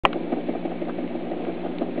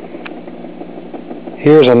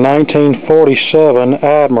Here's a 1947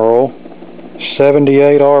 Admiral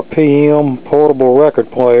 78 RPM portable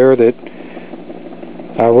record player that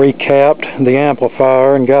I recapped the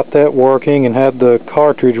amplifier and got that working and had the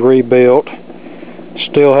cartridge rebuilt.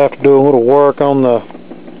 Still have to do a little work on the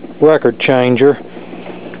record changer.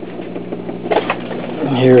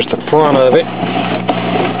 Here's the front of it.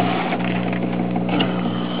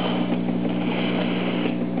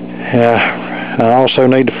 I also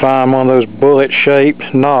need to find one of those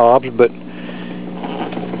bullet-shaped knobs, but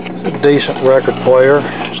it's a decent record player.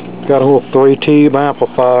 It's got a little 3-tube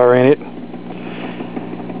amplifier in it.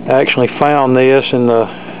 I actually found this in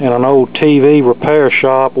an old TV repair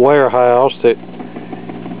shop warehouse that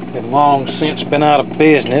had long since been out of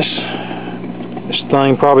business. This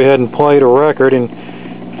thing probably hadn't played a record in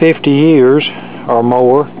 50 years or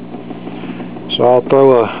more. So I'll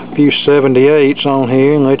throw a few 78s on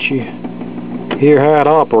here and let you hear how it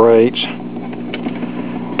operates.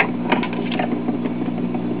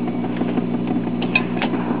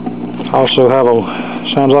 Also have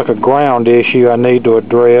sounds like a ground issue I need to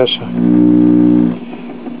address.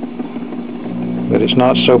 But it's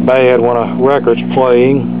not so bad when a record's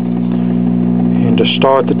playing. And to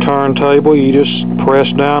start the turntable, you just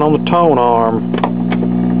press down on the tone arm.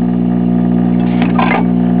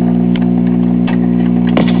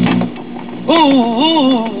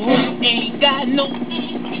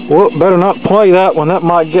 Well, better not play that one. That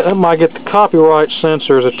might get the copyright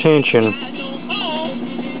censor's attention.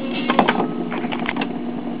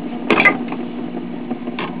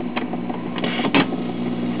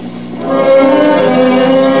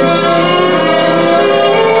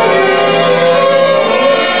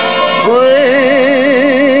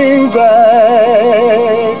 Bring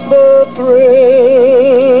back the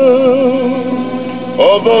thrill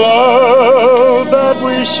of the love that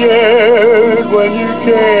we shared when you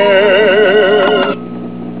cared.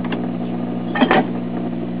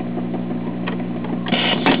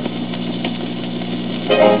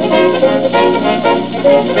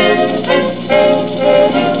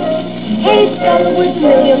 Hey, fella with a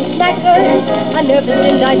million snackers, I never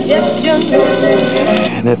did digestion.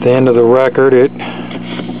 And at the end of the record, it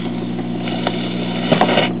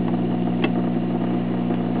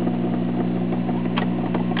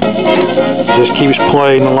just keeps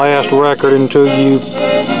playing the last record until you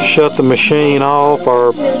shut the machine off.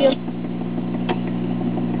 Or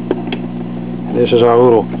this is our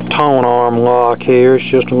little tone arm lock here. It's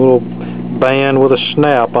just a little band with a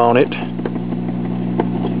snap on it.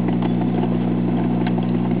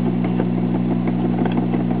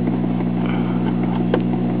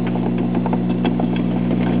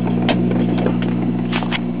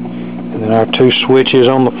 And then our two switches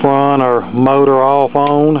on the front are motor off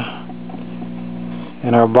on,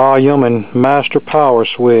 and our volume and master power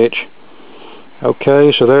switch.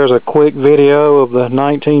 Okay, so there's a quick video of the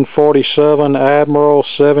 1947 Admiral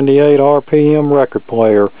 78 RPM record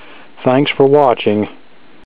player. Thanks for watching.